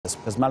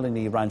because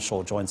Melanie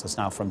Renshaw joins us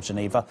now from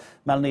Geneva.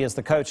 Melanie is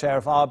the co-chair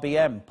of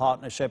RBM,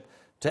 Partnership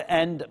to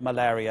End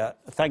Malaria.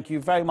 Thank you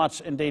very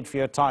much indeed for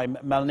your time,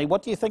 Melanie.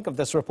 What do you think of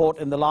this report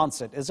in the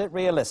Lancet? Is it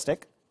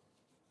realistic?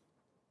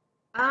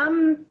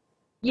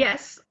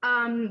 Yes,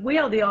 we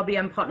are the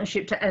RBM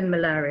Partnership to End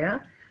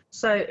Malaria.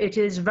 So it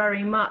is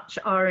very much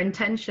our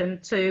intention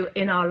to,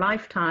 in our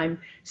lifetime,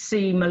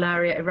 see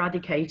malaria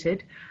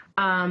eradicated.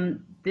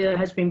 There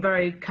has been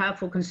very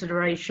careful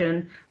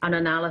consideration and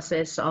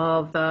analysis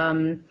of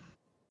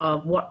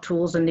what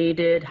tools are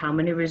needed, how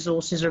many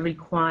resources are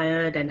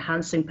required,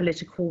 enhancing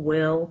political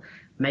will,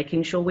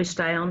 making sure we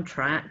stay on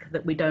track,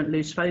 that we don't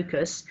lose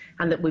focus,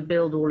 and that we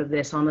build all of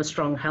this on a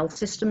strong health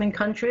system in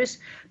countries.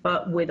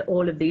 But with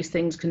all of these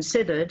things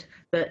considered,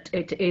 that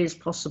it is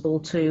possible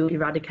to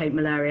eradicate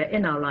malaria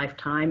in our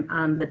lifetime,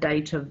 and the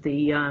date of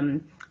the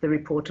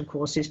report, of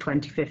course, is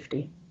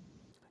 2050.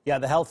 Yeah,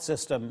 the health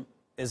system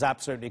is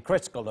absolutely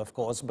critical, of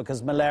course,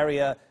 because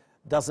malaria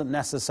doesn't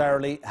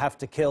necessarily have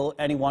to kill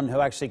anyone who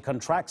actually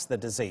contracts the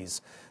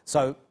disease.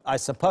 So I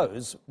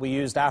suppose we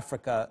used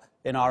Africa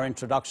in our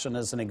introduction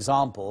as an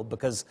example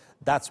because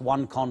that's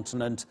one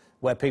continent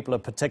where people are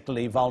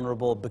particularly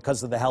vulnerable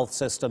because of the health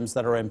systems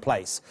that are in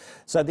place.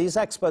 So these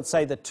experts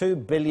say that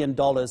 $2 billion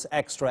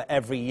extra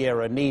every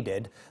year are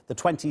needed. The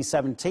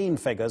 2017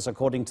 figures,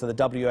 according to the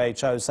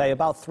WHO, say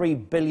about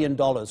 $3 billion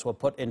were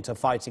put into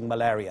fighting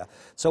malaria.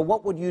 So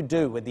what would you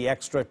do with the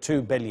extra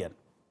 $2 billion?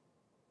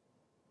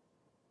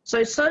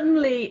 So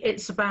certainly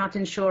it's about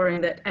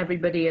ensuring that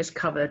everybody is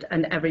covered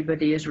and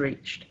everybody is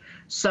reached.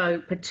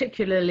 So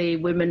particularly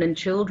women and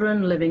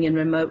children living in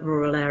remote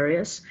rural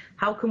areas,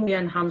 how can we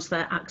enhance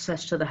their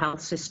access to the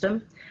health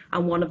system?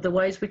 And one of the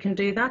ways we can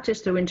do that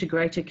is through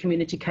integrated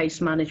community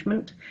case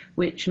management,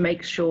 which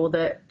makes sure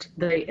that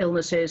the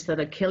illnesses that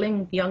are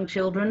killing young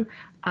children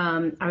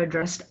are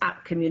addressed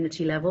at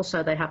community level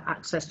so they have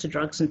access to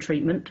drugs and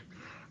treatment.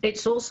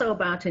 It's also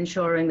about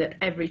ensuring that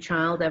every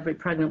child, every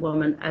pregnant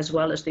woman, as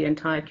well as the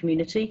entire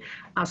community,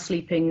 are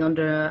sleeping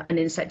under an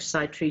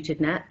insecticide-treated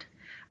net,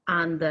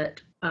 and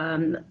that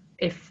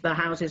if the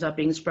houses are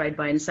being sprayed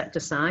by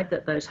insecticide,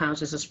 that those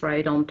houses are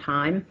sprayed on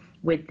time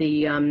with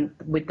the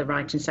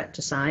right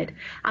insecticide.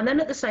 And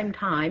then at the same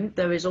time,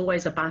 there is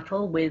always a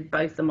battle with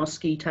both the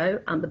mosquito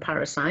and the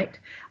parasite.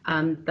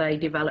 They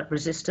develop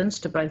resistance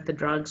to both the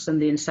drugs and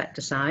the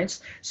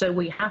insecticides. So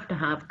we have to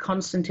have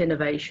constant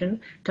innovation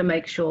to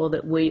make sure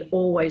that we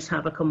always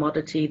have a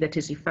commodity that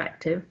is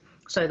effective,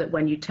 so that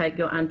when you take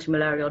your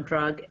anti-malarial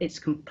drug,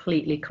 it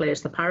completely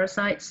clears the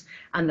parasites,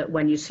 and that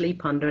when you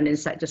sleep under an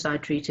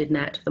insecticide-treated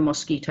net, the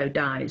mosquito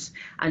dies.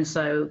 And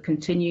so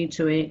continuing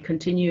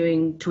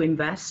to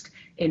invest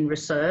in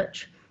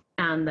research,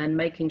 and then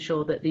making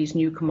sure that these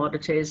new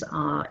commodities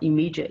are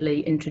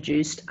immediately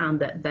introduced and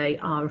that they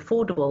are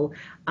affordable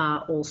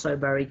are also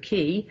very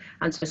key.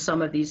 And so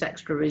some of these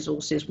extra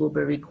resources will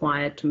be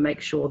required to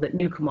make sure that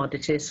new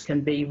commodities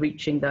can be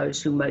reaching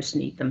those who most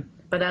need them.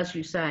 But as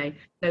you say,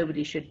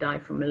 nobody should die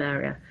from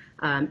malaria.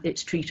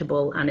 It's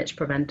treatable and it's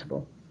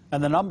preventable.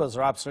 And the numbers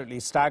are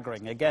absolutely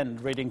staggering. Again,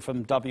 reading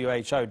from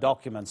WHO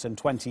documents in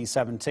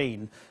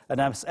 2017, an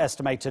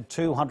estimated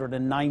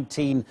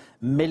 219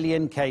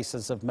 million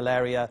cases of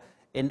malaria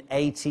in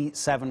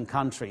 87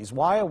 countries.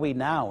 Why are we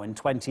now in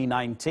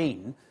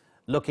 2019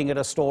 looking at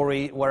a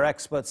story where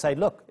experts say,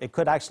 look, it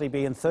could actually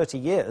be in 30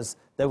 years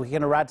that we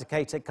can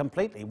eradicate it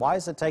completely? Why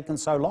has it taken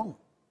so long?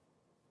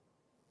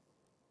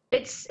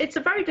 It's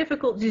a very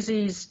difficult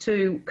disease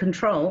to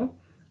control,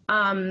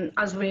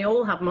 as we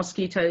all have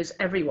mosquitoes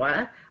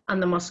everywhere,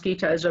 and the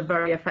mosquitoes are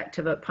very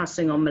effective at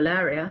passing on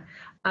malaria.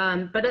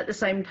 But at the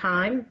same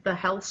time, the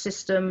health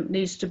system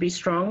needs to be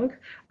strong.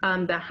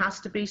 There has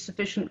to be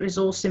sufficient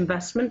resource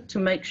investment to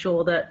make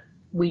sure that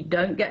we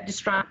don't get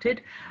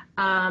distracted.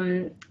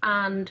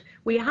 And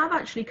we have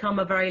actually come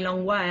a very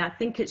long way. I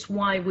think it's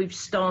why we've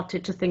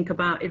started to think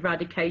about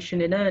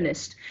eradication in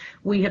earnest.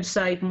 We have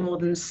saved more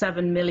than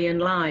 7 million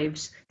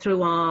lives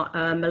through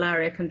our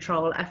malaria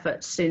control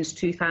efforts since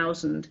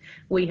 2000.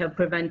 We have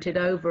prevented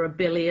over 1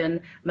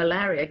 billion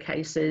malaria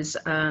cases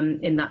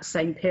in that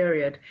same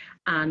period.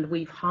 And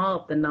we've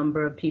halved the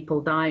number of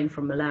people dying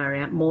from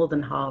malaria, more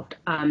than halved.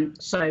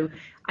 So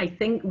I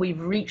think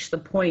we've reached the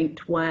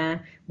point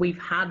where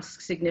we've had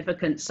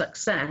significant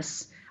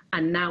success,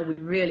 and now we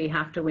really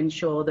have to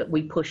ensure that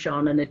we push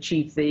on and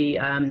achieve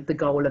the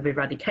goal of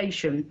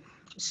eradication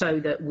so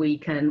that we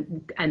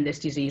can end this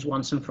disease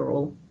once and for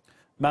all.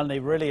 Melanie,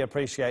 really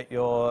appreciate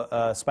your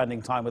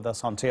spending time with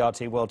us on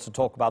TRT World to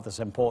talk about this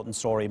important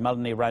story.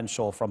 Melanie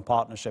Renshaw from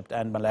Partnership to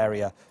End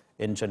Malaria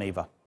in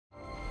Geneva.